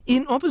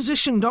In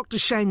opposition, Dr.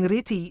 Shane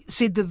Reti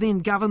said the then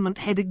government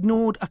had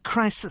ignored a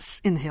crisis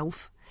in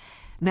health.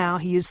 Now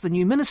he is the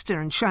new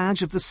minister in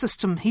charge of the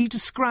system he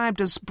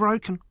described as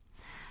broken.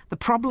 The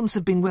problems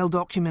have been well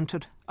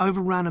documented.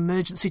 Overrun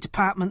emergency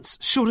departments,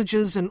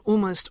 shortages in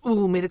almost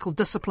all medical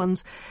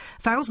disciplines,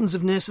 thousands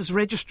of nurses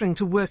registering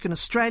to work in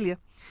Australia.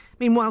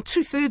 Meanwhile,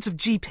 2/3 of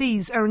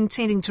GPs are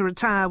intending to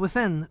retire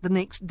within the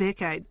next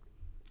decade.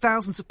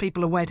 Thousands of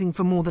people are waiting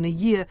for more than a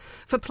year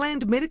for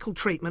planned medical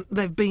treatment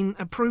they've been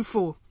approved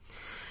for.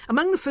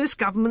 Among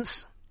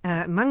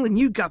the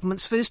new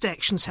government's first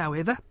actions,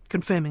 however,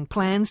 confirming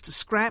plans to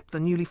scrap the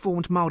newly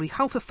formed Māori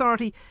Health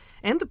Authority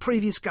and the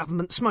previous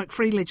government's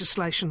smoke-free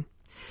legislation.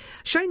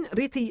 Shane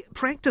Reti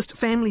practised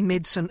family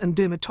medicine and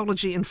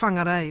dermatology in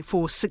Whangarei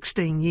for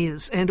 16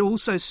 years and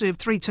also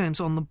served 3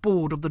 terms on the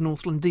board of the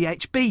Northland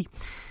DHB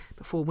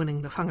before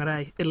winning the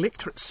Whangarei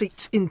electorate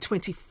seat in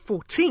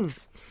 2014.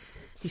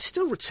 He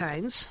still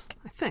retains,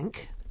 I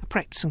think, a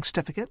practising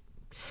certificate.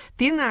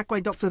 Tēnā koe,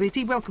 Dr.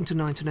 Reti. Welcome to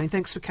 9 to Noon.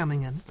 Thanks for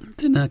coming in.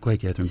 Tēnā koe,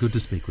 Catherine. Good to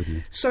speak with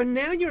you. So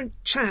now you're in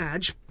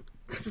charge,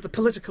 this is the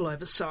political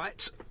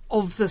oversight,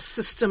 of the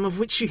system of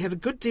which you have a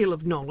good deal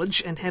of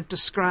knowledge and have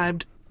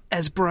described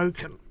as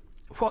broken.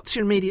 What's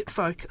your immediate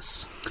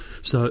focus?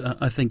 So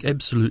I think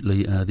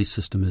absolutely this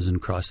system is in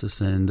crisis,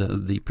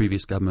 and the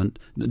previous government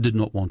did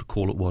not want to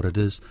call it what it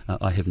is.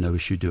 I have no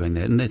issue doing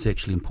that, and that's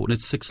actually important.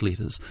 It's 6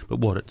 letters, but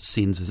what it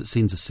sends is it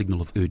sends a signal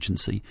of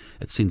urgency.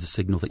 It sends a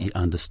signal that you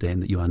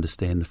understand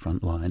the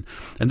front line.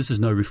 And this is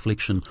no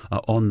reflection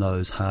on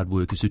those hard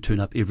workers who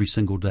turn up every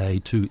single day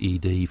to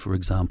ED, for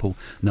example,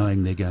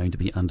 knowing they're going to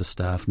be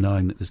understaffed,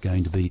 knowing that there's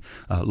going to be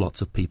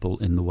lots of people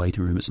in the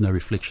waiting room. It's no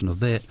reflection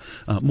of that,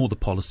 more the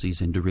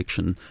policies and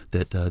direction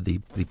that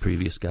the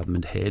previous government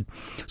had.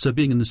 So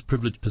being in this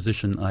privileged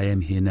position, I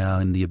am here now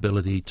in the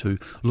ability to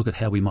look at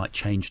how we might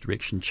change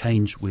direction,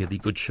 change where the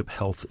good ship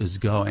health is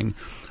going.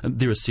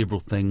 There are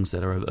several things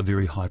that are a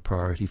very high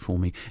priority for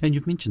me, and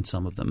you've mentioned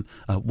some of them.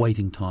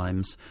 Waiting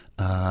times,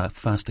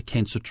 faster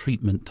cancer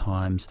treatment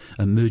times,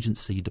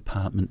 emergency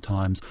department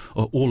times,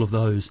 all of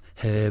those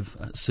have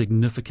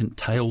significant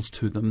tails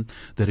to them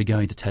that are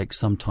going to take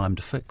some time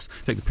to fix.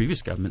 In fact, the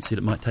previous government said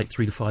it might take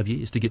 3 to 5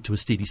 years to get to a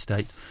steady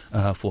state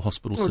for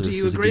hospital services again. Do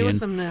you agree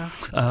with them now?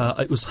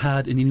 It was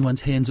hard in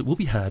anyone's hands. It will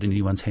be hard in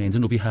anyone's hands,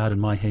 and it'll be hard in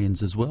my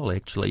hands as well,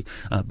 actually.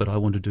 But I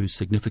want to do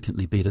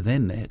significantly better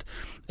than that.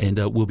 And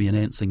we'll be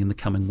announcing in the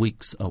coming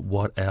weeks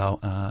what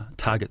our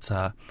targets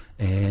are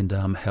and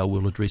how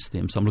we'll address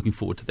them. So I'm looking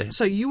forward to that.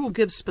 So you will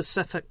give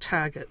specific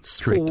targets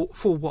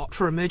for what?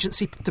 For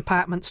emergency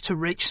departments to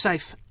reach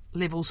safe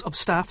levels of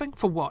staffing?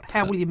 For what?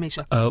 How will you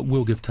measure?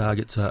 We'll give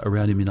targets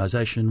around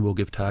immunisation. We'll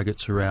give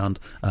targets around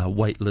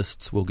wait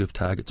lists. We'll give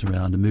targets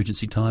around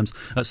emergency times.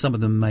 Some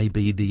of them may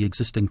be the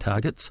existing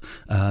targets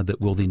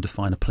that will then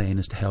define a plan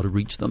as to how to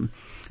reach them.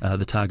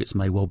 The targets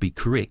may well be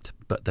correct,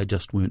 but they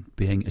just weren't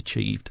being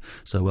achieved.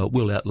 So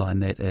we'll outline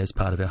that as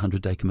part of our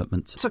 100-day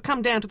commitments. So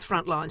come down to the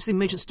front lines, the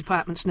emergency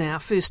departments now,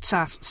 first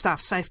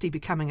staff safety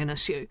becoming an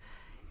issue.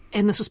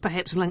 And this is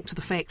perhaps linked to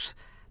the fact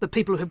that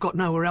people who have got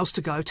nowhere else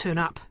to go turn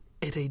up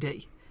at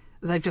ED.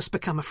 They've just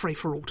become a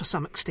free-for-all to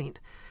some extent.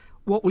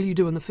 What will you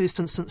do in the first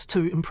instance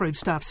to improve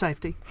staff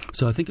safety?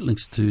 So I think it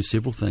links to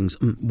several things.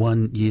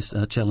 One, yes,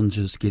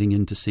 challenges getting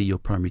in to see your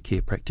primary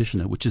care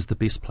practitioner, which is the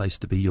best place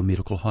to be your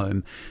medical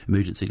home.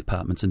 Emergency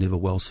departments are never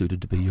well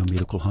suited to be your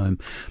medical home.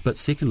 But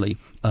secondly,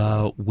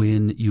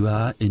 when you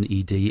are in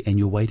ED and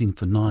you're waiting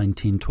for 9,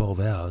 10, 12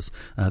 hours,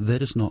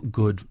 that is not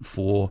good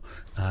for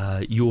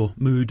your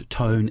mood,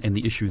 tone and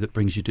the issue that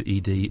brings you to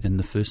ED in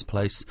the first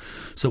place.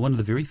 So one of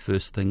the very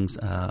first things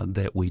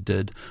that we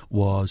did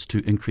was to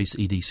increase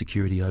ED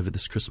security over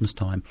this Christmas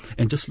time.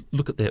 And just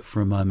look at that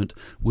for a moment.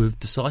 With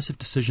decisive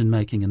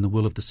decision-making and the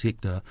will of the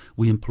sector,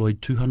 we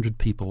employed 200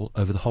 people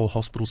over the whole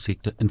hospital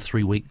sector in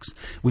 3 weeks.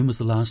 When was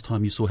the last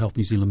time you saw Health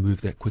New Zealand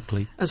move that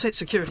quickly? Is that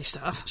security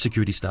staff?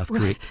 Security staff,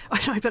 correct.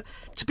 I know, but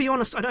to be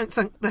honest, I don't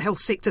think the health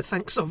sector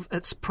thinks of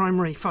its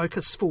primary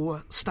focus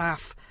for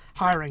staff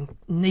hiring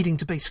needing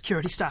to be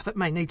security staff. It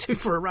may need to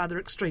for a rather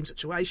extreme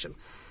situation.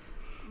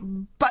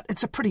 But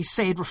it's a pretty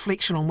sad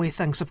reflection on where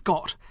things have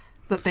got.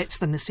 That's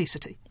the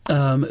necessity.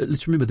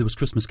 Let's remember there was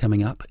Christmas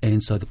coming up,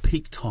 and so the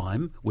peak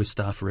time where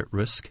staff are at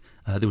risk,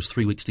 there was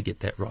 3 weeks to get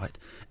that right.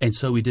 And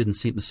so we did and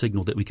sent the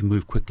signal that we can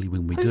move quickly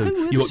when we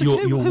do.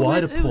 Your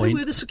wider point... Who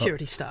were the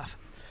security staff?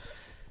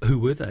 Who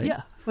were they?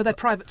 Yeah. Were they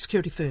private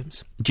security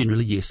firms?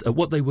 Generally, yes.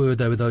 What they were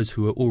those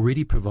who were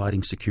already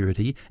providing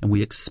security, and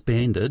we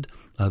expanded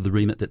the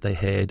remit that they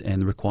had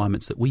and the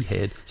requirements that we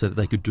had so that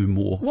they could do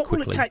more quickly. What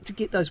will it take to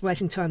get those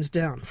waiting times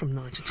down from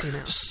 9 to 10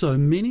 hours? So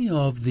many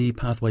of the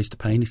pathways to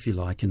pain, if you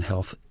like, in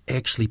health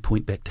actually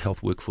point back to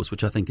health workforce,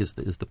 which I think is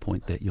the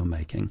point that you're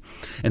making.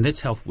 And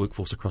that's health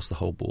workforce across the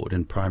whole board,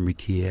 in primary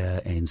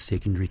care and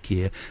secondary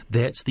care.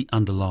 That's the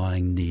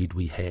underlying need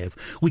we have.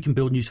 We can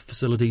build new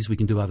facilities, we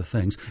can do other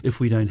things. If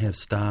we don't have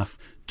staff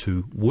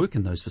to work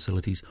in those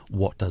facilities,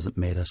 what does it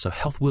matter? So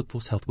health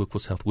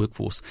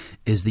workforce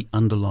is the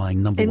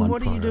underlying number one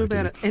priority. And what do you do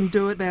about it? And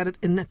do about it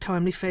in a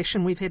timely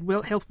fashion. We've had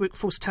health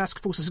workforce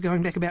task forces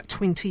going back about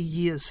 20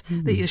 years.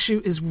 The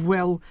issue is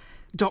well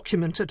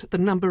documented. The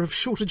number of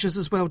shortages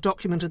is well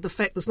documented. The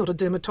fact there's not a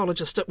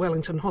dermatologist at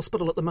Wellington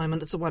Hospital at the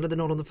moment, it's a wonder they're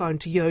not on the phone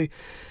to you.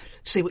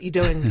 See what you're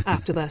doing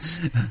after this.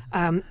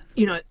 The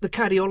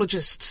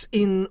cardiologists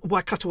in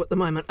Waikato at the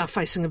moment are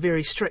facing a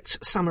very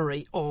strict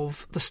summary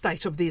of the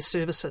state of their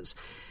services.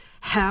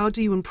 How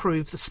do you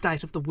improve the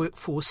state of the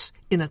workforce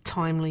in a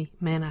timely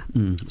manner?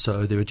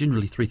 So there are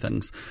generally three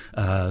things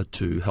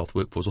to health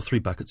workforce, or three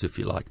buckets, if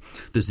you like.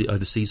 There's the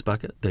overseas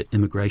bucket, that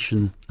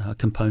immigration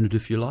component,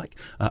 if you like.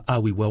 Are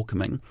we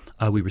welcoming?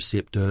 Are we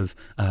receptive?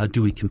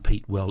 Do we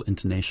compete well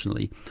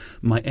internationally?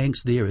 My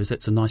angst there is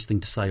that's a nice thing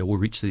to say, or we'll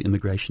reach the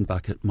immigration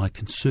bucket. My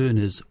concern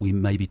is we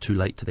may be too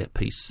late to that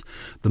piece.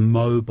 The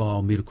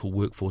mobile medical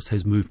workforce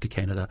has moved to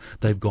Canada.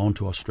 They've gone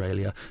to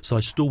Australia. So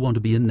I still want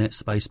to be in that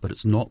space, but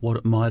it's not what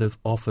it might have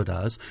offered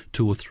us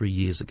 2 or 3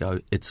 years ago.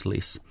 It's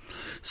less.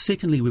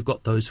 Secondly, we've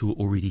got those who are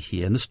already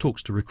here, and this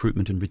talks to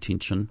recruitment and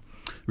retention.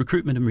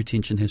 Recruitment and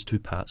retention has two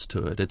parts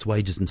to it. It's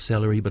wages and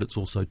salary, but it's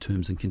also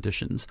terms and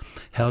conditions.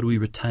 How do we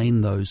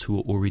retain those who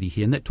are already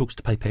here? And that talks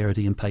to pay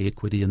parity and pay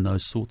equity and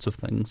those sorts of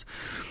things.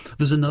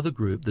 There's another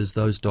group. There's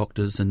those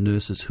doctors and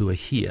nurses who are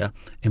here,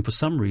 and for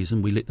some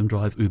reason we let them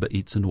drive Uber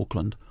Eats in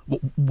Auckland.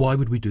 Why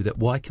would we do that?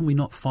 Why can we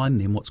not find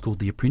them what's called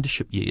the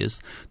apprenticeship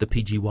years, the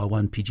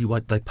PGY1,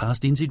 PGY? They've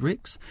passed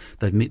NZREX,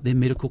 they've met their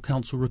medical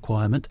council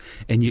requirement,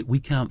 and yet we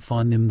can't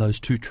find them those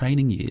 2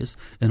 training years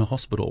in a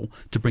hospital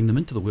to bring them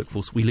into the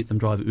workforce. We let them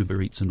drive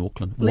Uber Eats in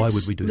Auckland. Why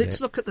would we do that?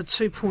 Let's look at the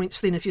 2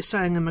 points then. If you're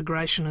saying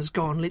immigration is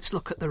gone, let's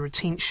look at the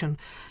retention.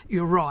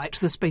 You're right,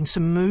 there's been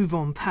some move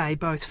on pay,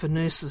 both for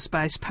nurses'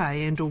 base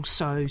pay and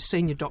also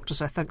senior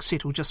doctors, I think,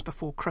 settled just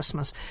before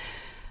Christmas.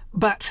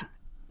 But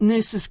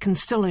nurses can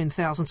still earn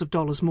thousands of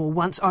dollars more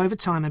once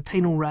overtime and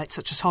penal rates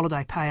such as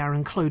holiday pay are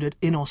included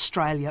in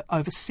Australia.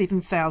 Over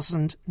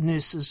 7,000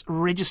 nurses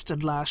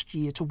registered last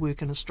year to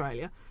work in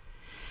Australia.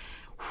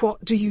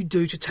 What do you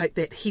do to take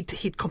that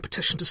head-to-head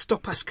competition to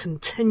stop us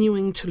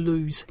continuing to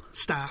lose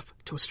staff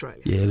to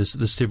Australia? Yeah,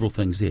 there's several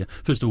things there.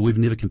 First of all, we've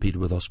never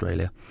competed with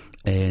Australia,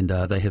 and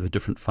they have a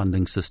different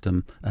funding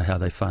system, how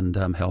they fund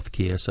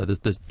healthcare. So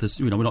there's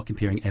we're not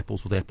comparing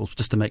apples with apples.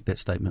 Just to make that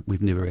statement,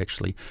 we've never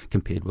actually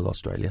compared with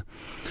Australia.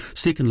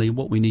 Secondly,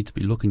 what we need to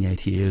be looking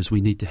at here is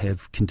we need to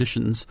have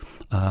conditions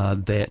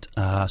that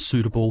are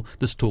suitable.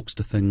 This talks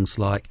to things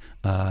like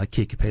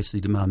care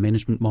capacity demand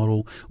management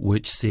model,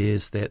 which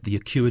says that the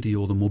acuity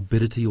or the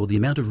morbidity or the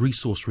amount of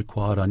resource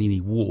required on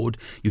any ward,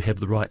 you have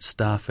the right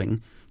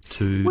staffing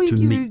to meet that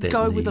need. Will you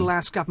go with the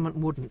last government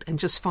wouldn't and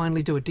just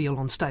finally do a deal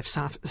on safe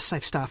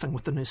staffing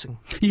with the nursing?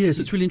 Yes,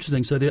 it's really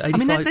interesting. So there are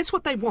 85... that's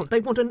what they want. They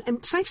want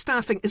and safe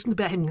staffing isn't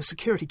about having a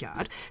security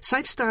guard.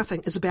 Safe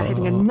staffing is about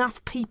having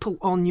enough people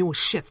on your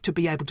shift to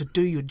be able to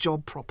do your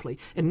job properly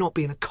and not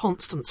be in a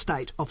constant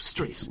state of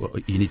stress. Well,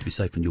 you need to be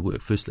safe in your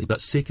work, firstly.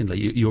 But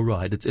secondly, you're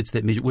right. It's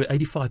that measure. We're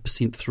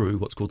 85% through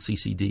what's called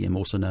CCDM,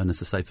 also known as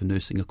the Safer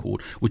Nursing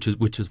Accord, which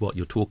is what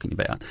you're talking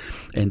about.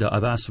 And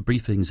I've asked for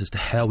briefings as to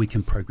how we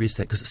can progress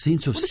that, because it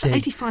seems to have said...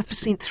 What does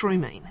 85% through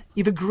mean?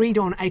 You've agreed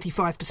on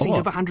 85%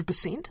 of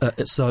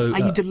 100%? Are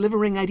you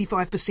delivering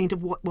 85%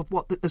 of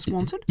what is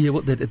wanted? Yeah,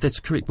 that's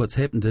correct. What's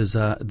happened is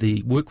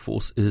the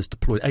workforce is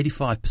deployed.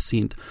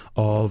 85%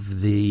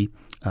 of the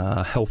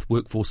health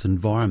workforce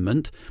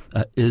environment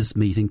is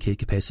meeting care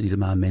capacity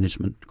demand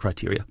management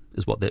criteria,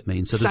 is what that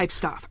means. So safe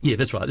staff. Yeah,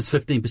 that's right. There's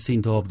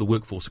 15% of the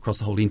workforce across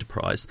the whole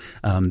enterprise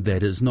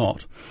that is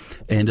not.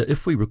 And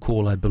if we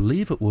recall, I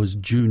believe it was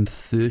June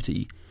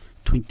 30,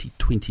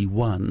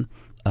 2021,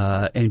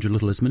 Andrew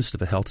Little, as Minister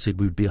for Health, said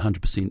we would be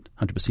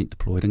 100%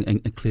 deployed,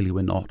 and clearly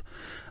we're not.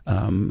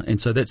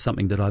 And so that's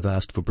something that I've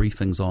asked for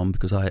briefings on,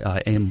 because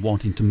I am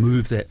wanting to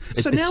move that.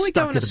 So now we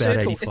go in a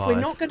circle. 85. If we're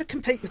not going to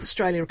compete with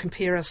Australia or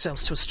compare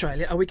ourselves to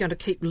Australia, are we going to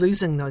keep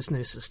losing those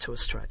nurses to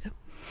Australia?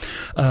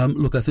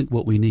 Look, I think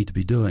what we need to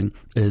be doing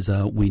is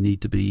we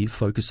need to be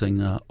focusing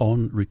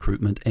on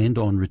recruitment and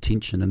on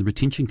retention. And the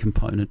retention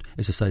component,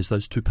 as I say, is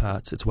those 2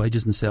 parts. It's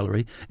wages and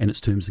salary, and it's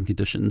terms and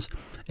conditions.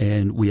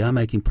 And we are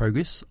making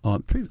progress.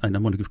 And I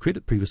want to give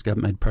credit, previous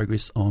government made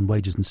progress on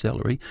wages and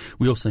salary.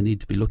 We also need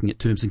to be looking at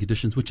terms and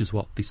conditions, which is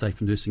what the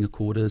Safer Nursing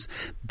Accord is.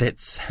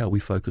 That's how we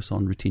focus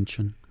on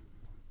retention.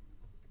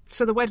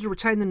 So the way to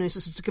retain the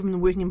nurses is to give them the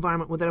working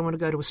environment where they don't want to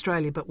go to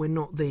Australia, but we're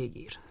not there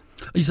yet.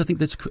 Yes, I think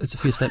that's a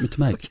fair statement to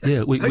make. Okay.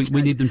 Yeah, we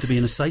need them to be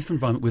in a safe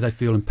environment where they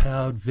feel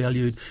empowered,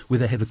 valued, where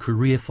they have a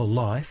career for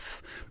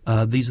life.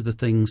 These are the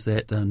things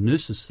that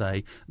nurses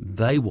say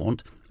they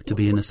want to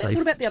be in a safe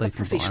environment. What about the other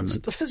professions?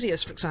 The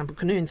physios, for example,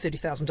 can earn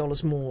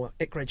 $30,000 more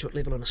at graduate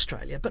level in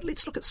Australia. But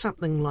let's look at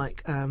something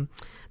like the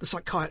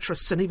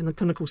psychiatrists and even the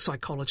clinical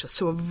psychologists,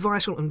 who are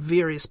vital in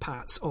various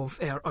parts of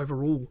our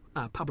overall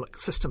public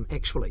system,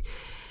 actually.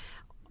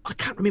 I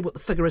can't remember what the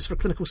figure is for a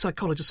clinical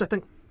psychologist. I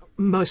think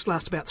most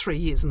last about 3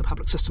 years in the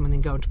public system and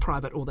then go into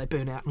private, or they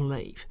burn out and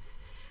leave.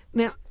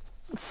 Now,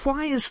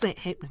 Why is that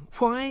happening?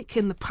 Why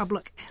can the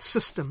public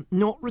system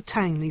not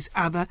retain these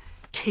other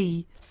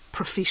key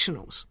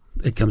professionals?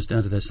 It comes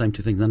down to those same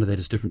two things. None of that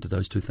is different to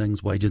those two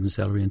things: wages and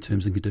salary and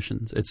terms and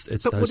conditions. It's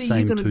but those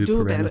same two parameters. But what are you going to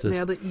do about it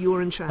now that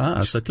you're in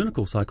charge? So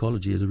clinical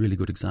psychology is a really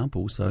good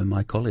example. So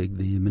my colleague,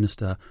 the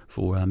Minister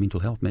for Mental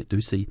Health, Matt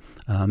Ducey,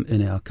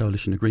 in our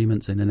coalition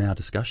agreements and in our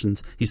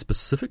discussions, he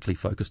specifically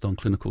focused on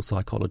clinical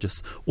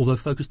psychologists, although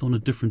focused on a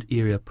different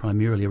area,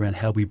 primarily around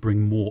how we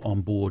bring more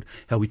on board,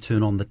 how we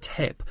turn on the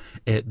tap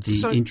at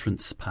the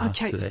entrance path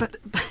to that.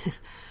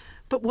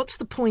 But what's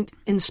the point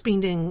in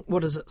spending,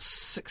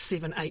 6,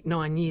 7, 8,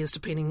 9 years,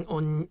 depending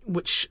on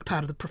which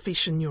part of the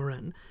profession you're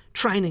in,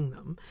 training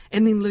them,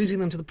 and then losing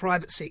them to the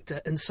private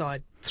sector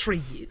inside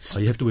 3 years? So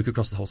you have to work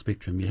across the whole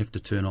spectrum. You have to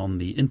turn on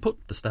the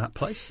input, the start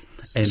place,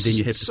 and then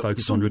you have to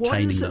focus on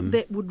retaining them. What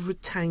is it that would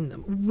retain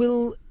them?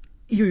 Will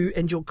you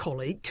and your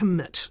colleague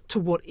commit to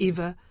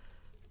whatever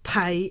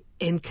pay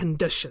and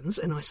conditions,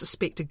 and I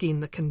suspect,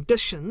 again, the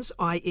conditions,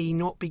 i.e.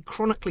 not be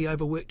chronically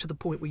overworked to the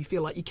point where you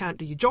feel like you can't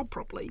do your job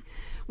properly,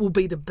 will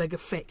be the bigger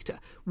factor.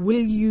 Will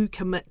you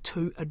commit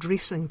to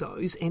addressing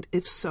those, and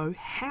if so,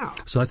 how?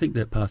 So I think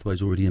that pathway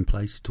is already in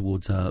place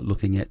towards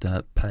looking at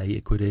pay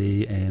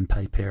equity and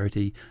pay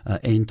parity,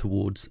 and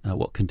towards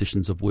what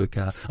conditions of work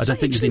are. I don't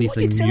think there's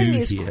anything new here. What you're telling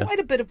me is quite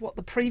a bit of what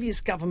the previous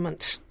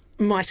government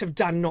might have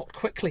done not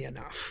quickly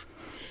enough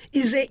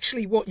is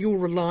actually what you're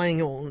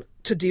relying on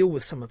to deal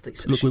with some of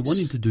these issues. Look, we're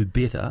wanting to do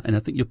better, and I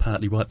think you're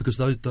partly right, because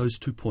those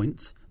 2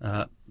 points,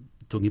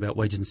 talking about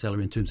wages and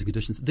salary and terms and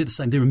conditions, they're the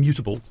same. They're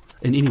immutable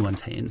in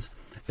anyone's hands.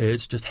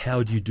 It's just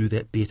how do you do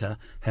that better?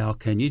 How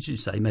can you, as you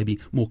say, maybe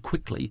more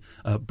quickly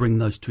bring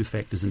those two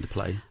factors into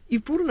play?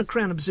 You've brought in a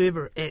Crown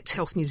Observer at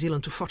Health New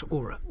Zealand, Te Whatu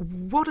Ora.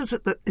 What is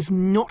it that is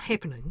not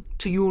happening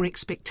to your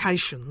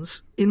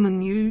expectations in the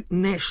new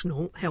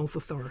National Health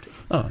Authority?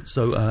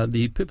 So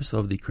the purpose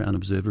of the Crown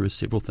Observer is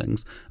several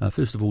things.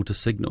 First of all, to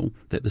signal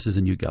that this is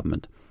a new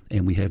government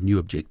and we have new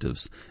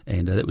objectives,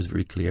 and that was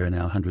very clear in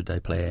our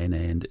 100-day plan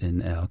and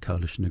in our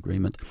coalition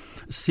agreement.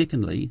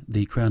 Secondly,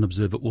 the Crown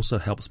Observer also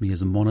helps me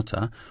as a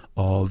monitor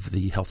of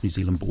the Health New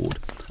Zealand board.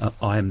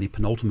 I am the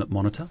penultimate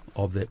monitor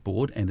of that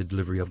board and the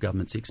delivery of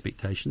government's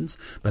expectations,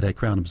 but our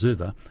Crown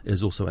Observer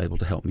is also able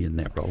to help me in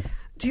that role.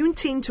 Do you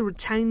intend to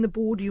retain the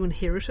board you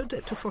inherited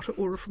at Te Whatu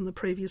Ora from the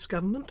previous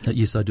government?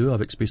 Yes, I do.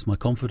 I've expressed my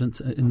confidence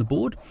in the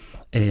board,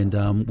 and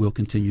we'll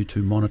continue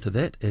to monitor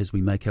that as we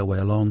make our way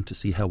along to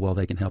see how well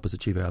they can help us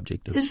achieve our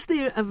objectives. Is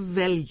there a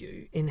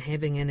value in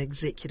having an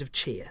executive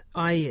chair,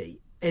 i.e.,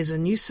 as a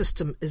new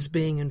system is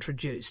being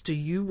introduced, do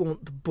you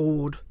want the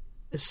board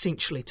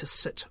essentially to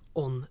sit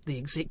on the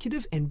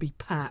executive and be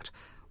part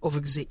of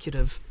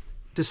executive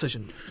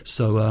decision?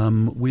 So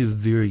we're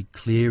very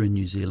clear in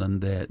New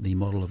Zealand that the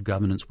model of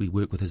governance we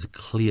work with is a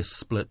clear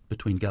split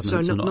between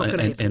governance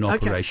and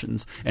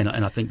operations, and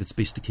I think it's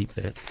best to keep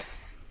that.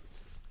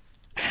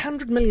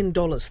 $100 million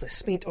they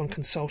spent on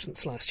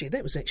consultants last year.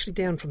 That was actually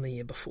down from the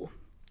year before.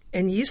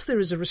 And yes, there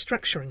is a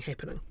restructuring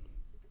happening.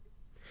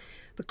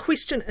 The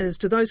question is,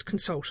 do those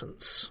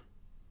consultants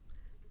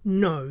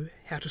know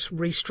how to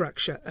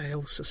restructure a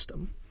health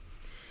system?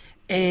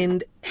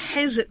 And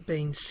has it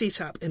been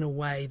set up in a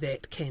way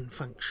that can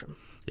function?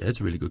 Yeah,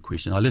 that's a really good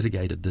question. I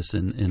litigated this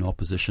in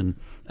opposition.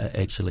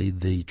 Actually,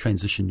 the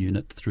transition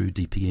unit through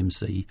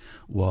DPMC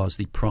was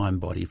the prime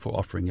body for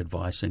offering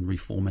advice and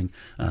reforming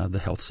the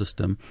health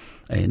system.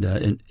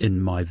 And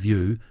in my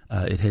view,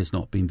 it has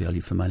not been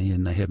value for money,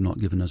 and they have not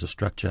given us a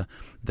structure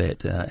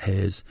that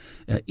has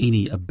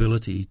any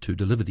ability to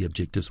deliver the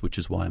objectives, which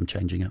is why I'm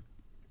changing it.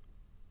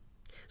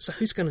 So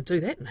who's going to do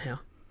that and how?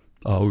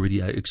 I already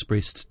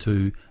expressed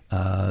to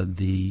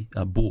the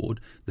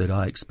board that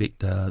I expect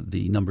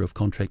the number of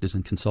contractors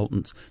and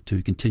consultants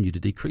to continue to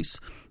decrease,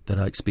 that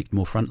I expect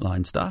more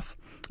frontline staff,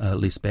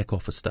 less back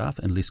office staff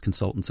and less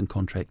consultants and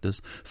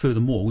contractors.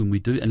 Furthermore, when we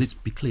do, and let's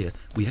be clear,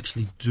 we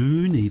actually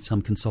do need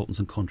some consultants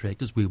and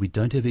contractors where we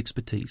don't have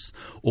expertise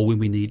or when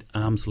we need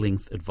arm's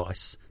length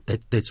advice.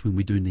 That's when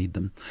we do need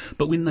them.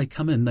 But when they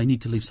come in, they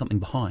need to leave something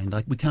behind.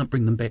 Like, we can't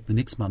bring them back the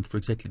next month for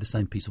exactly the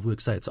same piece of work.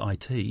 Say it's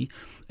IT,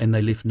 and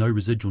they left no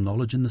residual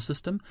knowledge in the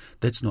system.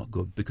 That's not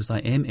good, because I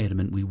am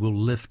adamant we will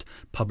lift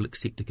public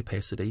sector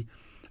capacity.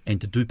 And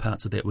to do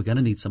parts of that, we're going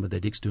to need some of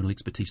that external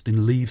expertise,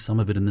 then leave some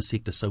of it in the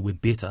sector so we're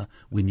better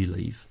when you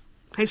leave.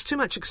 Has too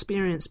much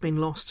experience been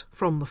lost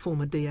from the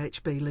former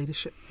DHB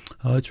leadership?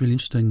 Oh, it's really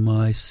interesting.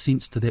 My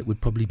sense to that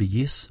would probably be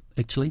yes,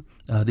 actually.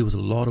 There was a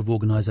lot of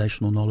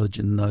organisational knowledge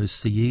in those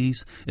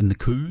CEs, in the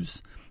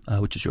coups,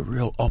 which is your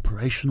real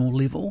operational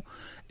level,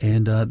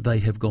 and they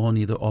have gone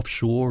either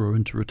offshore or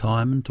into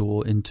retirement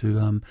or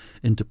into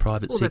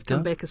private sector. They've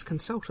come back as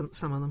consultants,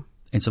 some of them.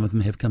 And some of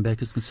them have come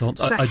back as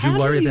consultants. So I do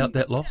worry about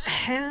that loss.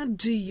 How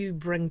do you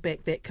bring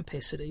back that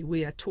capacity?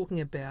 We are talking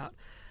about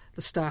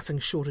the staffing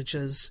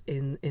shortages,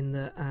 in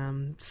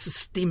the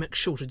systemic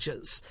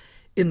shortages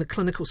in the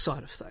clinical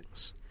side of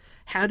things.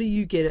 How do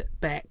you get it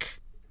back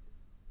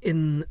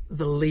in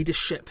the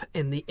leadership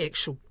and the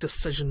actual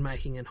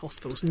decision-making in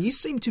hospitals? And you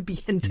seem to be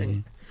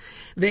hinting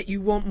that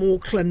you want more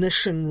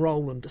clinician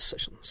role in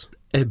decisions.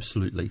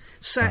 Absolutely.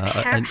 So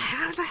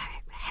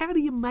how do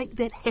you make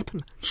that happen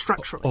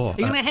structurally? Are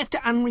you going to have to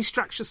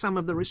unrestructure some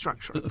of the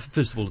restructuring?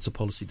 First of all, it's a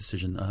policy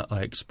decision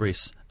I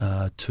express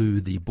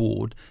to the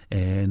board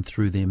and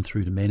through them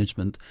through to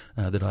management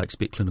that I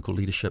expect clinical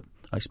leadership.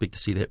 I expect to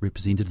see that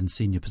represented in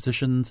senior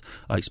positions.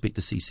 I expect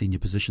to see senior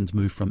positions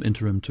move from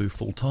interim to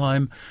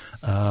full-time.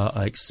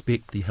 I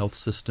expect the health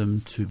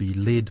system to be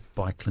led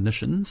by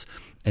clinicians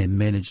and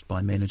managed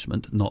by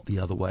management, not the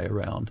other way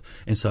around.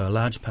 And so a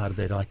large part of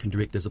that I can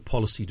direct as a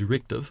policy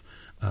directive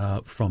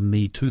from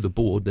me to the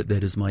board that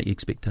is my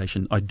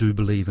expectation. I do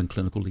believe in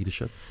clinical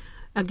leadership.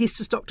 Our guest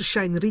is Dr.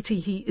 Shane Reti.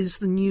 He is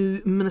the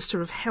new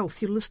Minister of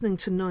Health. You're listening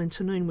to 9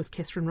 to Noon with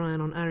Catherine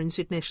Ryan on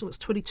RNZ National. It's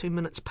 22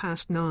 minutes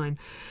past 9.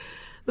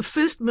 The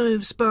first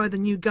moves by the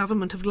new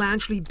government have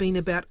largely been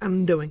about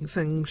undoing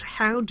things.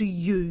 How do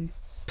you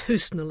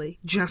personally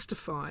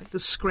justify the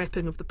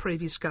scrapping of the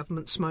previous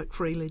government's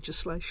smoke-free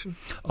legislation?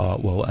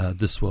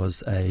 This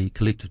was a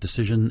collective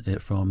decision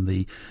from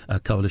the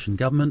coalition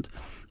government,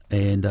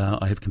 and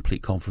I have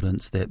complete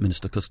confidence that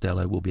Minister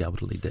Costello will be able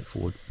to lead that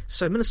forward.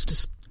 So Minister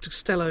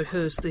Costello,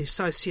 who's the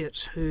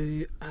associate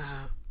who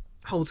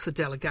holds the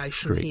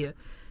delegation Correct. Here,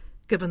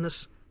 given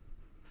this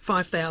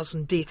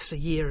 5,000 deaths a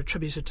year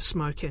attributed to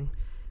smoking,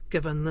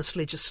 given this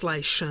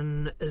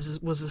legislation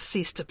was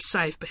assessed to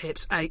save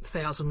perhaps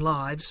 8,000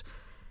 lives,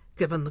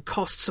 given the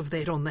costs of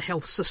that on the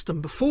health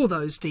system before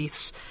those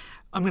deaths,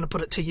 I'm going to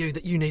put it to you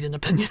that you need an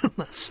opinion on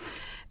this.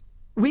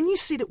 When you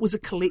said it was a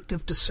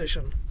collective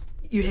decision,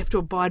 you have to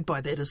abide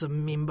by that as a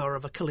member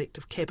of a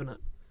collective cabinet.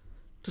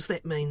 Does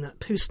that mean that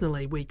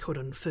personally we could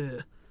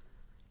infer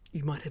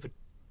you might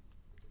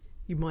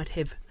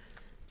have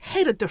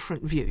had a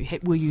different view?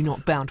 Were you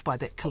not bound by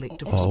that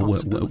collective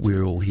responsibility?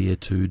 We're all here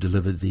to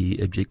deliver the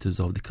objectives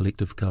of the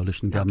collective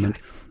coalition government.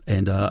 Okay.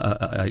 And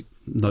I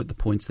note the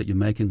points that you're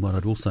making. What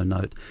I'd also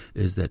note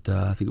is that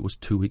I think it was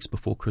 2 weeks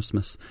before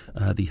Christmas,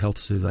 the health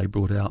survey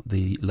brought out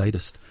the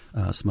latest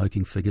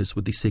smoking figures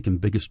with the second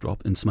biggest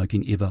drop in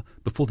smoking ever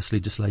before this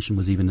legislation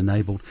was even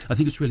enabled. I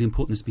think it's really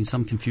important. There's been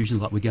some confusion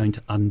like we're going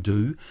to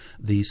undo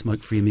the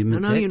Smoke-Free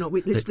Amendments Act. No, you're not.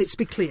 Let's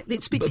be clear.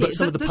 But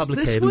some of the public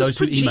have, and those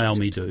who email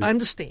me do. I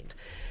understand.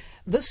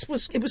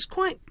 It was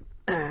quite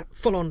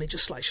full-on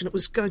legislation. It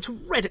was going to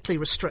radically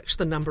restrict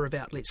the number of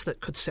outlets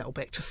that could sell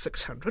back to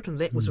 600, and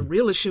that was a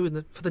real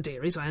issue for the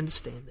dairies. I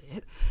understand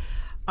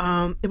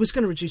that. It was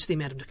going to reduce the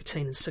amount of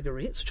nicotine in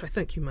cigarettes, which I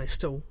think you may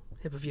still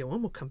have a view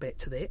on. We'll come back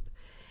to that.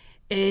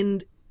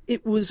 And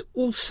it was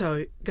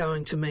also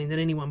going to mean that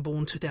anyone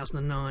born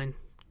 2009,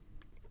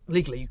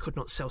 legally you could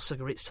not sell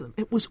cigarettes to them.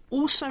 It was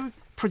also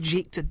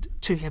projected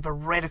to have a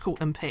radical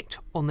impact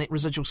on that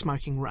residual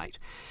smoking rate.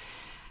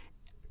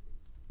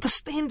 The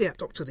standout,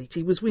 Dr.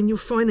 Reti, was when your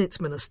finance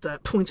minister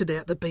pointed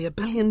out there'd be $1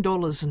 billion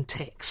in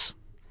tax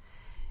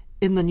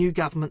in the new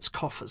government's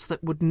coffers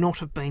that would not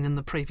have been in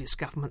the previous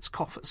government's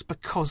coffers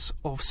because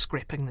of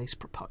scrapping these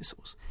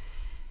proposals.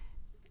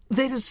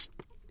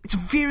 It's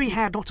very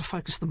hard not to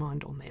focus the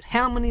mind on that.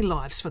 How many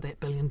lives for that $1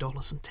 billion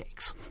in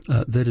tax?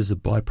 That is a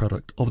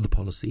byproduct of the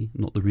policy,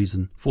 not the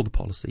reason for the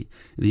policy.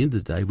 At the end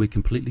of the day, we're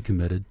completely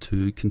committed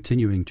to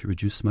continuing to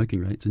reduce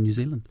smoking rates in New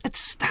Zealand. It's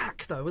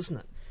stark, though, isn't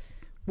it?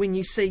 When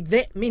you see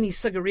that many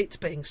cigarettes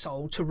being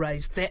sold to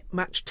raise that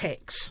much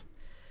tax,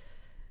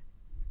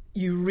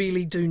 you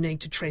really do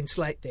need to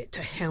translate that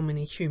to how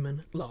many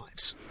human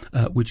lives.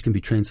 Which can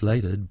be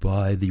translated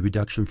by the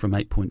reduction from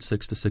 8.6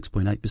 to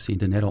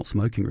 6.8% in adult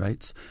smoking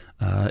rates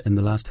in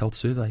the last health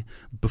survey,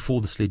 before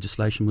this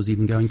legislation was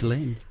even going to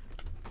land.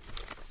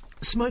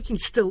 Smoking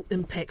still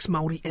impacts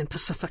Māori and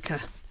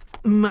Pasifika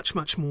much,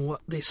 much more.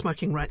 Their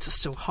smoking rates are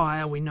still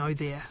higher. We know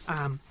their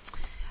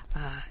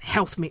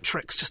health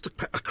metrics just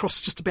across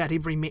just about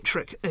every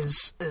metric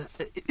is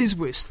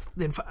worse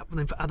than for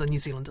other New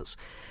Zealanders.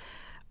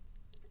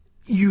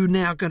 You're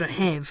now going to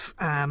have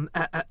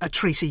a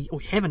treaty,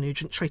 or you have an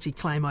urgent treaty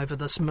claim over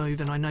this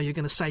move, and I know you're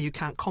going to say you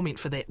can't comment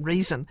for that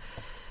reason.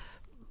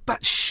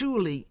 But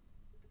surely,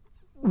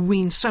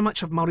 when so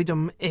much of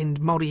Māoridom and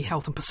Māori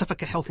health and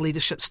Pasifika health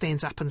leadership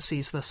stands up and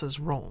says this is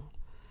wrong,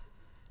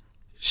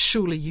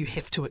 surely you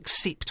have to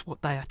accept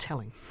what they are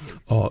telling you.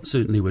 Oh,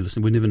 certainly we're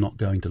listening. We're never not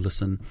going to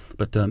listen.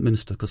 But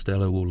Minister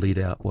Costello will lead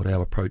out what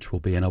our approach will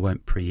be, and I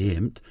won't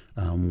preempt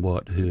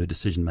what her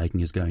decision-making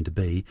is going to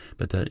be,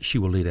 but she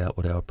will lead out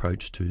what our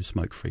approach to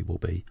smoke-free will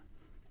be.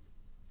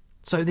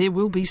 So there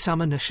will be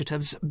some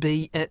initiatives,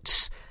 be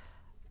it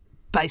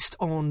based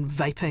on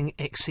vaping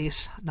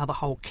access, another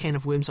whole can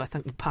of worms I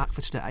think we'll park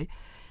for today,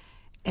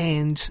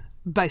 and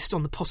based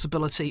on the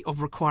possibility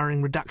of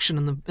requiring reduction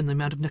in the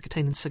amount of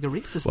nicotine in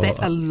cigarettes. Is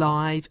that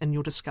alive in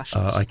your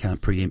discussions? I can't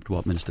preempt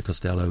what Minister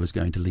Costello is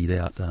going to lead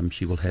out.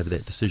 She will have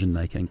that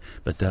decision-making,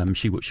 but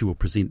she will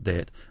present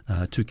that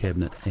to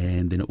Cabinet,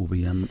 and then it will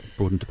be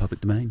brought into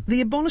public domain.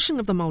 The abolishing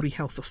of the Māori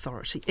Health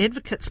Authority,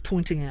 advocates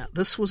pointing out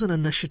this was an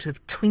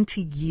initiative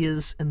 20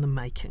 years in the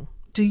making.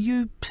 Do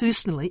you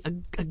personally,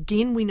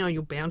 again we know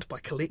you're bound by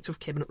collective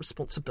Cabinet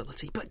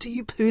responsibility, but do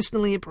you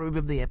personally approve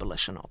of the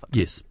abolition of it?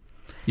 Yes.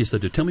 Yes, they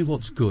do. Tell me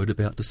what's good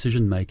about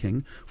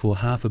decision-making for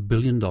 $500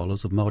 million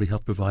of Māori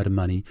health provider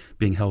money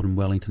being held in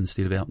Wellington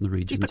instead of out in the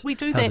regions. Yeah, but we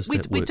do that.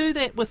 We do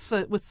that with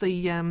the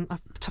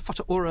Te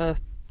Whatu Ora,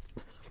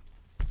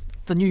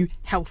 the new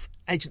health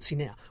agency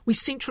now. We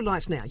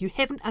centralise now. You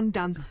haven't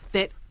undone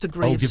that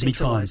degree of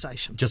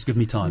centralisation. Just give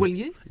me time. Will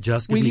you?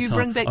 Just give me time. Will you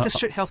bring back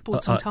district health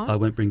boards in time? I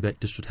won't bring back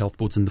district health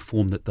boards in the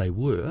form that they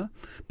were,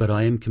 but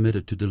I am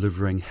committed to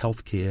delivering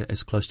health care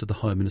as close to the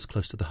home and as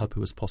close to the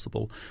hapu as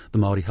possible. The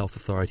Māori Health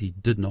Authority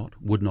did not,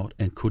 would not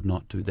and could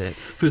not do that.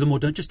 Furthermore,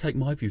 don't just take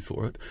my view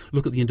for it.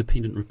 Look at the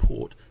independent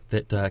report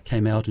that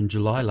came out in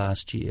July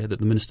last year that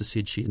the Minister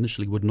said she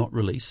initially would not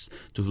release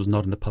because it was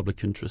not in the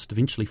public interest,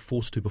 eventually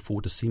forced to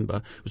before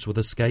December, which was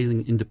a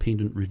scathing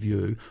independent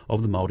review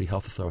of the Māori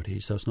Health Authority.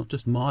 So it's not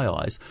just my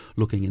eyes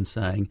looking and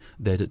saying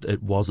that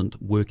it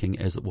wasn't working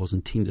as it was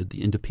intended.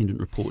 The independent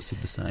report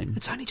said the same.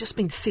 It's only just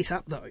been set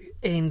up, though,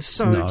 and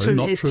so no, too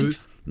not has true.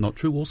 Not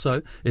true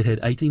also. It had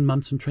 18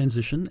 months in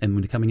transition, and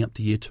when coming up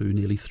to year 2,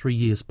 nearly 3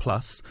 years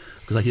plus,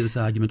 because I hear this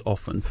argument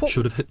often,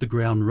 should have hit the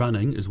ground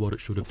running is what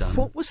it should have done.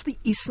 What was the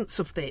essence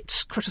of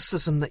that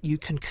criticism that you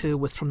concur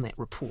with from that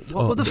report?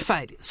 What were the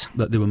failures?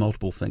 There were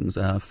multiple things.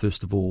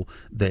 First of all,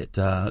 that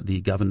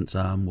the governance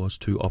arm was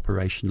too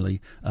operationally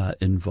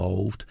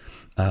involved,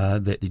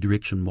 that the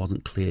direction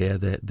wasn't clear,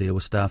 that there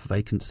were staff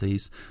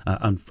vacancies.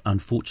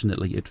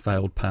 Unfortunately, it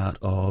failed part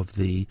of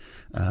the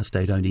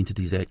State-Owned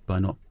Entities Act by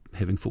not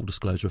having full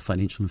disclosure of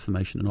financial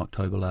information in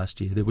October last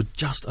year. There were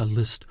just a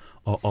list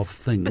of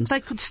things. But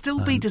they could still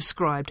be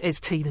described as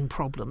teething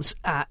problems,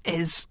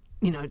 as,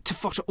 Te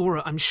Whatu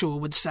Ora, I'm sure,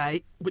 would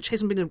say, which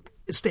hasn't been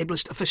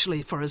established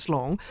officially for as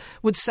long,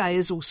 would say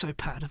is also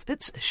part of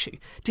its issue.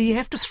 Do you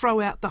have to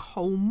throw out the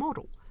whole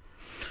model?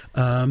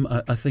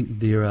 I think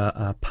there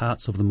are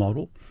parts of the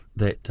model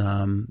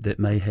that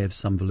may have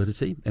some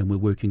validity, and we're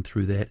working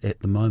through that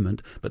at the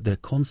moment. But the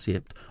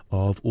concept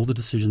of all the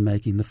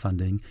decision-making, the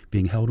funding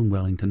being held in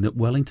Wellington, that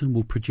Wellington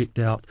will project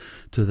out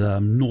to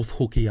the North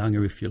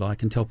Hokianga, if you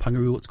like, and tell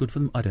Pangaru what's good for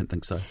them, I don't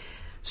think so.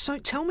 So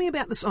tell me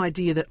about this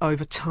idea that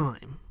over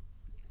time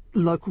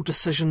local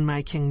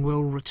decision-making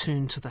will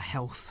return to the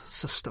health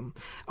system.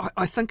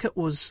 I think it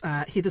was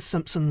Heather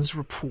Simpson's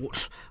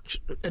report,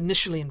 which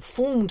initially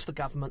informed the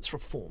government's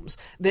reforms,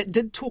 that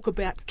did talk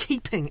about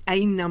keeping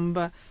a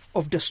number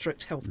of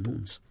district health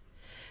boards.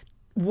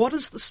 What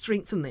is the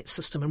strength in that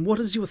system, and what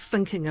is your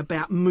thinking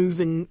about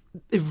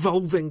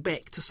evolving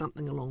back to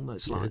something along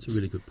those lines? Yeah, that's a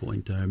really good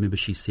point. I remember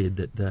she said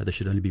that they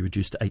should only be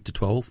reduced to 8 to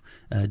 12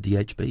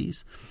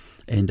 DHBs.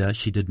 And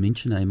she did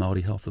mention a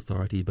Māori Health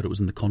Authority, but it was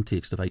in the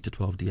context of 8 to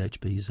 12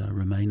 DHBs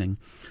remaining.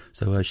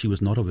 So she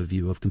was not of a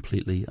view of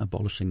completely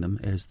abolishing them,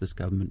 as this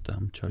government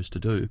chose to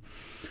do.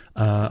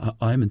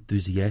 I'm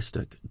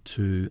enthusiastic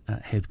to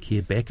have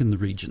care back in the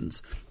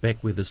regions, back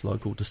where there's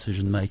local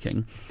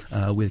decision-making,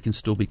 where there can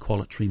still be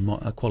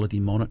quality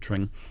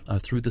monitoring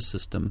through the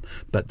system.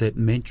 But that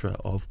mantra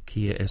of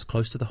care as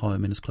close to the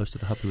home and as close to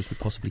the hapu as we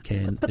possibly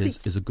can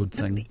is a good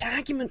thing. The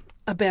argument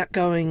about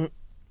going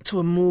to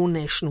a more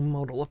national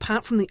model,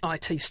 apart from the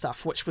IT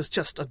stuff, which was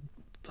just I'm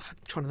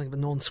trying to think of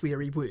a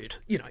non-sweary word.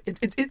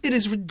 It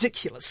is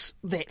ridiculous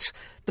that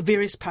the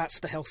various parts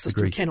of the health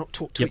system cannot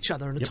talk to each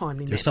other in a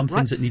timely manner. There are some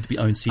things that need to be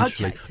owned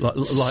centrally,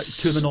 like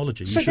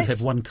terminology. You should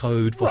have one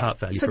code for heart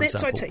failure, for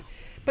example. So that's IT.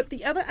 But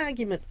the other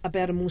argument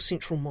about a more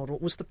central model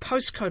was the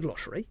postcode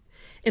lottery,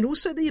 and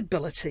also the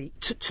ability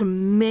to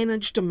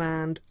manage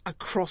demand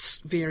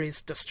across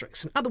various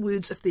districts. In other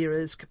words, if there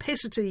is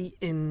capacity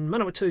in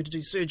Manawatu to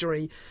do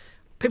surgery,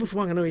 people from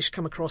Wanganui should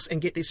come across and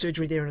get their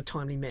surgery there in a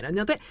timely manner.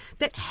 Now,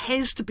 that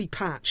has to be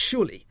part,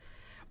 surely,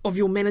 of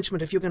your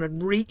management if you're going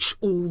to reach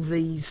all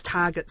these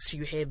targets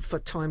you have for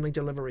timely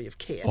delivery of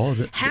care.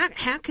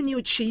 How can you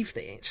achieve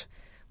that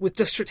with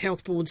district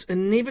health boards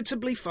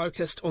inevitably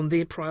focused on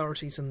their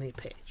priorities and their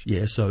patch?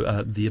 Yeah,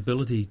 so the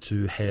ability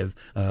to have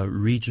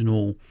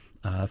regional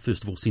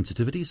first of all,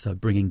 sensitivity, so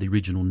bringing the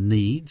regional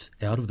needs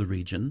out of the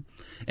region,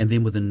 and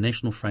then within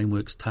national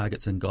frameworks,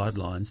 targets and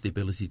guidelines, the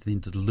ability to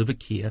then to deliver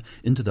care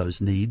into those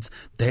needs,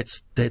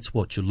 that's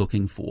what you're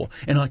looking for.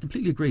 And I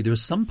completely agree. There are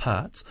some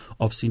parts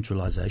of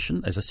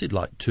centralisation, as I said,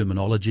 like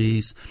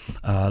terminologies,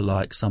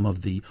 like some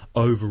of the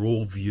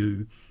overall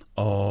view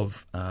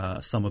of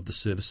some of the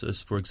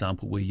services, for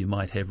example, where you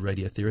might have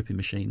radiotherapy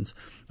machines.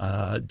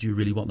 Do you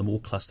really want them all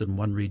clustered in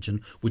one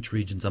region? Which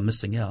regions are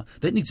missing out?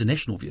 That needs a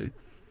national view.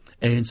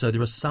 And so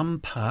there are some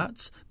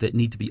parts that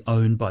need to be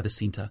owned by the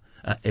centre,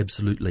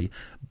 absolutely.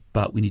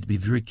 But we need to be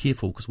very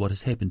careful, because what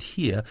has happened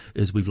here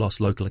is we've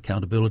lost local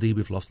accountability,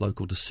 we've lost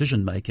local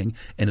decision-making,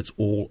 and it's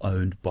all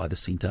owned by the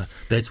centre.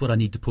 That's what I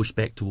need to push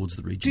back towards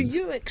the regions. Do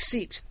you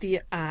accept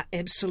there are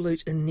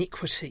absolute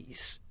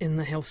inequities in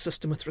the health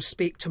system with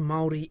respect to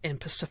Māori and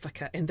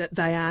Pacifica, and that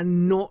they are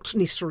not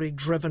necessarily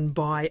driven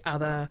by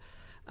other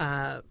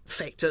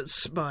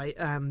factors, by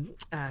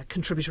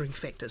contributory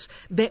factors,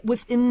 that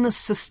within the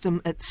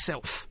system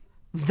itself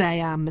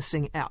they are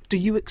missing out? Do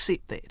you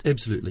accept that?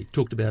 Absolutely.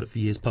 Talked about it for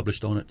years,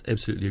 published on it.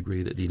 Absolutely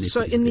agree that the inequities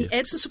So in the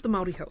absence of the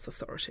Māori Health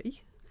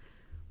Authority,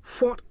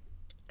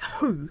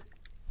 who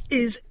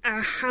is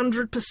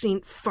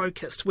 100%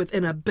 focused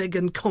within a big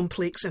and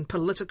complex and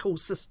political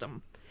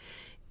system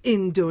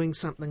in doing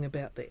something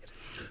about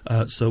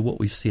that? So what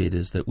we've said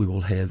is that we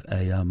will have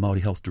a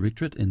Māori Health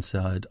Directorate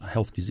inside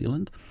Health New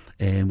Zealand,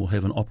 and we'll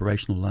have an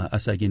operational arm,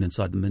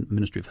 inside the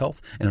Ministry of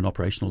Health, and an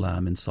operational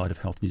arm inside of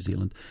Health New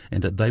Zealand,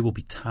 and they will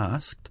be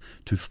tasked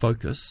to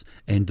focus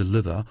and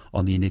deliver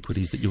on the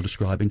inequities that you're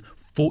describing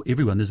for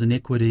everyone. There's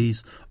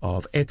inequities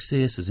of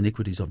access, there's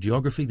inequities of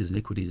geography, there's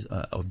inequities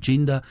of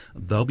gender.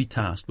 They'll be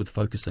tasked with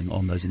focusing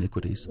on those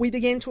inequities. We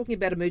began talking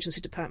about emergency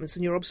departments,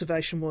 and your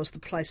observation was the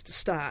place to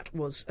start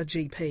was a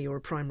GP or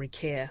a primary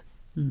care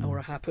or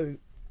a hapu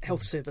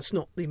health service,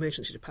 not the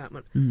emergency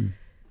department.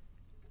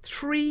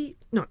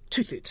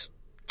 Two-thirds.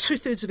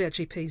 Two-thirds of our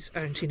GPs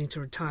are intending to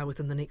retire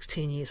within the next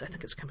 10 years. I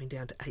think it's coming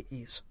down to 8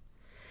 years.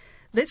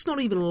 That's not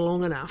even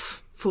long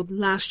enough for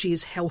last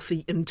year's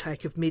healthy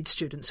intake of med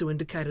students who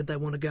indicated they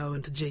want to go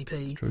into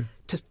GP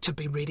to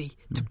be ready,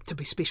 to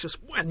be specialists.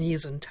 1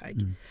 year's intake.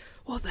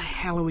 What the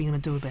hell are we going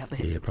to do about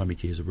that? Yeah, primary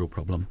care is a real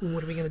problem.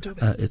 What are we going to do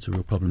about it? It's a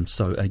real problem.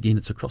 So, again,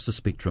 it's across the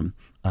spectrum.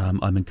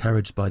 I'm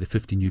encouraged by the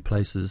 50 new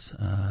places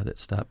that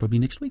start probably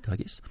next week, I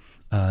guess,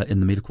 in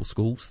the medical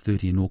schools,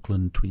 30 in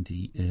Auckland,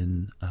 20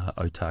 in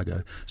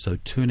Otago. So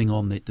turning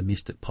on that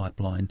domestic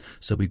pipeline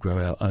so we grow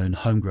our own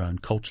homegrown,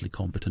 culturally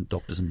competent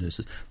doctors and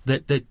nurses,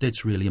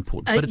 that's really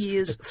important. 8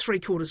 years,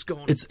 3/4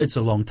 gone. It's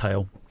a long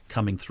tail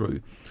coming through.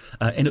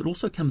 And it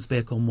also comes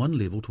back on one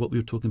level to what we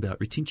were talking about,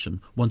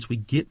 retention. Once we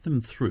get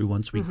them through,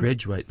 once we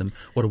graduate them,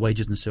 what are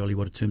wages necessarily,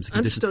 what are terms and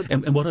conditions?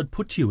 And what I'd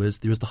put to you is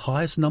there is the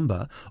highest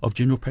number of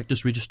general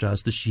practice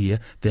registrars this year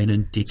than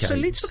in decades. So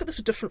let's look at this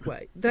a different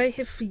way. They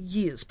have for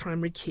years,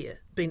 primary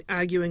care, been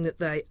arguing that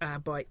they are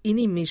by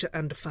any measure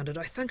underfunded.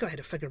 I think I had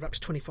a figure of up to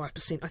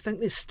 25%. I think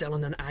there's still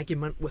an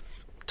argument with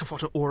Te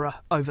Whatu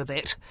Ora over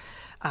that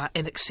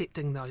and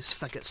accepting those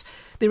figures.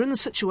 They're in the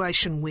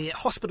situation where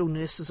hospital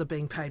nurses are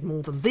being paid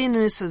more than their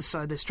nurses,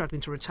 so they're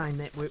struggling to retain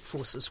that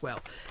workforce as well.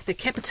 Their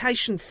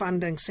capitation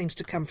funding seems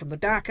to come from the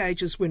dark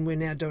ages when we're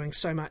now doing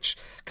so much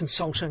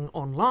consulting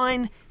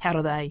online. How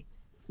do they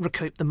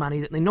recoup the money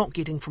that they're not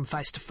getting from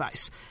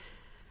face-to-face?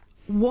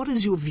 What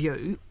is your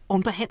view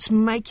on perhaps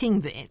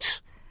making that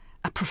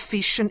a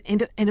profession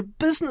and a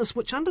business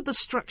which, under the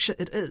structure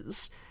it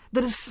is,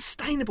 that is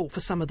sustainable for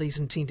some of these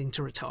intending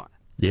to retire?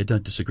 Yeah,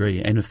 don't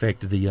disagree. And in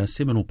fact, the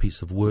seminal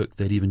piece of work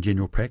that even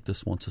general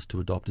practice wants us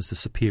to adopt is the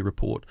SAPER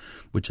report,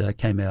 which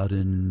came out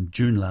in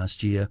June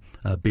last year,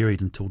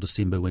 buried until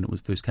December when it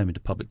first came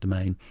into public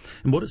domain.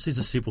 And what it says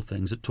is several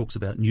things. It talks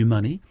about new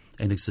money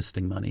and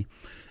existing money.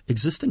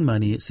 Existing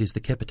money, it says the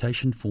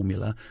capitation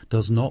formula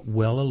does not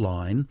well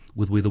align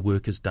with where the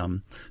work is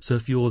done. So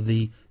if you're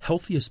the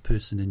healthiest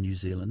person in New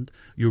Zealand,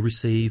 you'll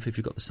receive, if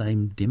you've got the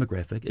same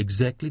demographic,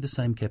 exactly the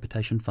same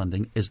capitation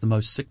funding as the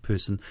most sick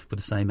person for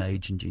the same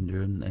age and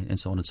gender and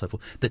so on and so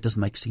forth. That doesn't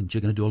make sense.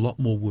 You're going to do a lot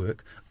more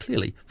work,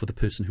 clearly, for the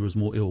person who is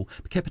more ill.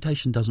 But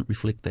capitation doesn't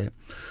reflect that.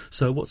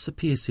 So what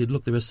SAPER said,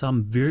 look, there are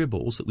some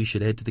variables that we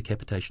should add to the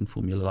capitation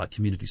formula, like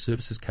community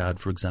services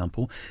card, for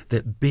example,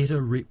 that better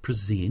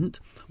represent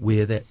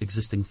where that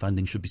existing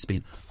funding should be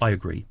spent. I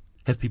agree.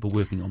 Have people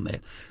working on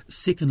that.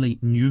 Secondly,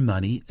 new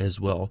money as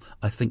well.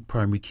 I think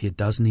primary care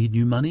does need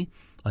new money.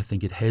 I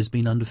think it has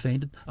been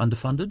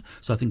underfunded.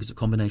 So I think it's a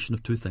combination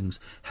of two things.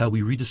 How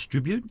we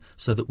redistribute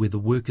so that where the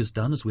work is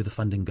done is where the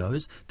funding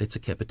goes. That's a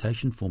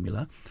capitation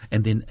formula.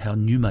 And then how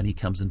new money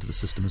comes into the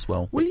system as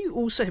well. Will you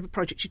also have a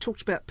project? You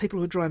talked about people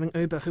who are driving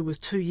Uber who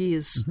with 2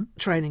 years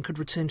training could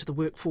return to the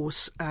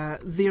workforce.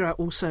 There are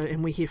also,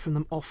 and we hear from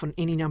them often,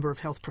 any number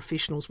of health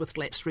professionals with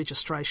lapsed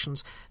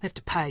registrations. They have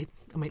to pay.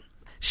 I mean,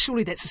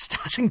 surely that's a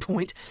starting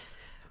point.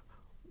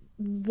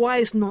 Why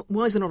is there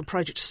not a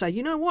project to say,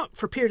 you know what,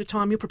 for a period of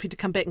time you're prepared to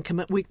come back and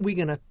commit, we're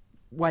going to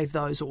waive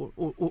those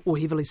or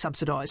heavily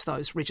subsidise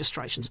those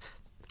registrations?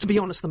 To be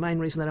honest, the main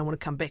reason they don't want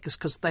to come back is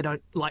because they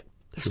don't like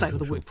the state of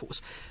the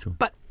workforce. Sure.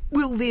 But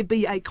will there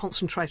be a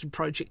concentrated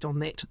project on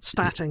that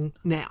starting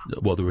now?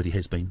 Well, there already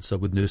has been. So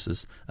with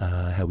nurses,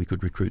 how we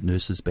could recruit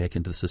nurses back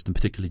into the system,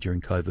 particularly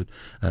during COVID,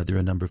 there are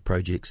a number of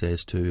projects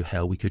as to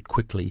how we could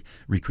quickly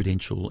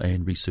recredential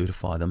and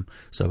recertify them.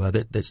 So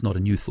that's not a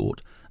new thought.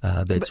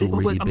 That's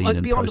already been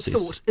in beyond process.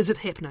 Beyond a thought, is it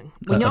happening?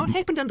 We know it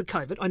happened under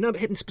COVID. I know it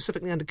happened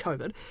specifically under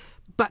COVID.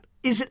 But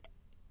is it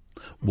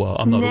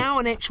now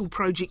an actual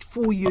project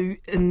for you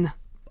in...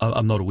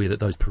 I'm not aware that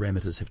those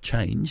parameters have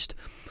changed.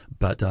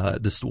 But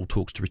this all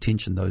talks to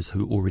retention, those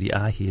who already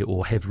are here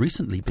or have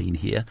recently been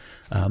here.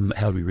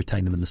 How do we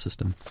retain them in the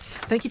system?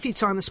 Thank you for your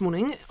time this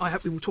morning. I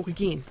hope we will talk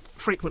again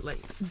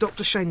frequently.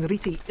 Dr. Shane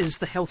Reti is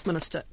the Health Minister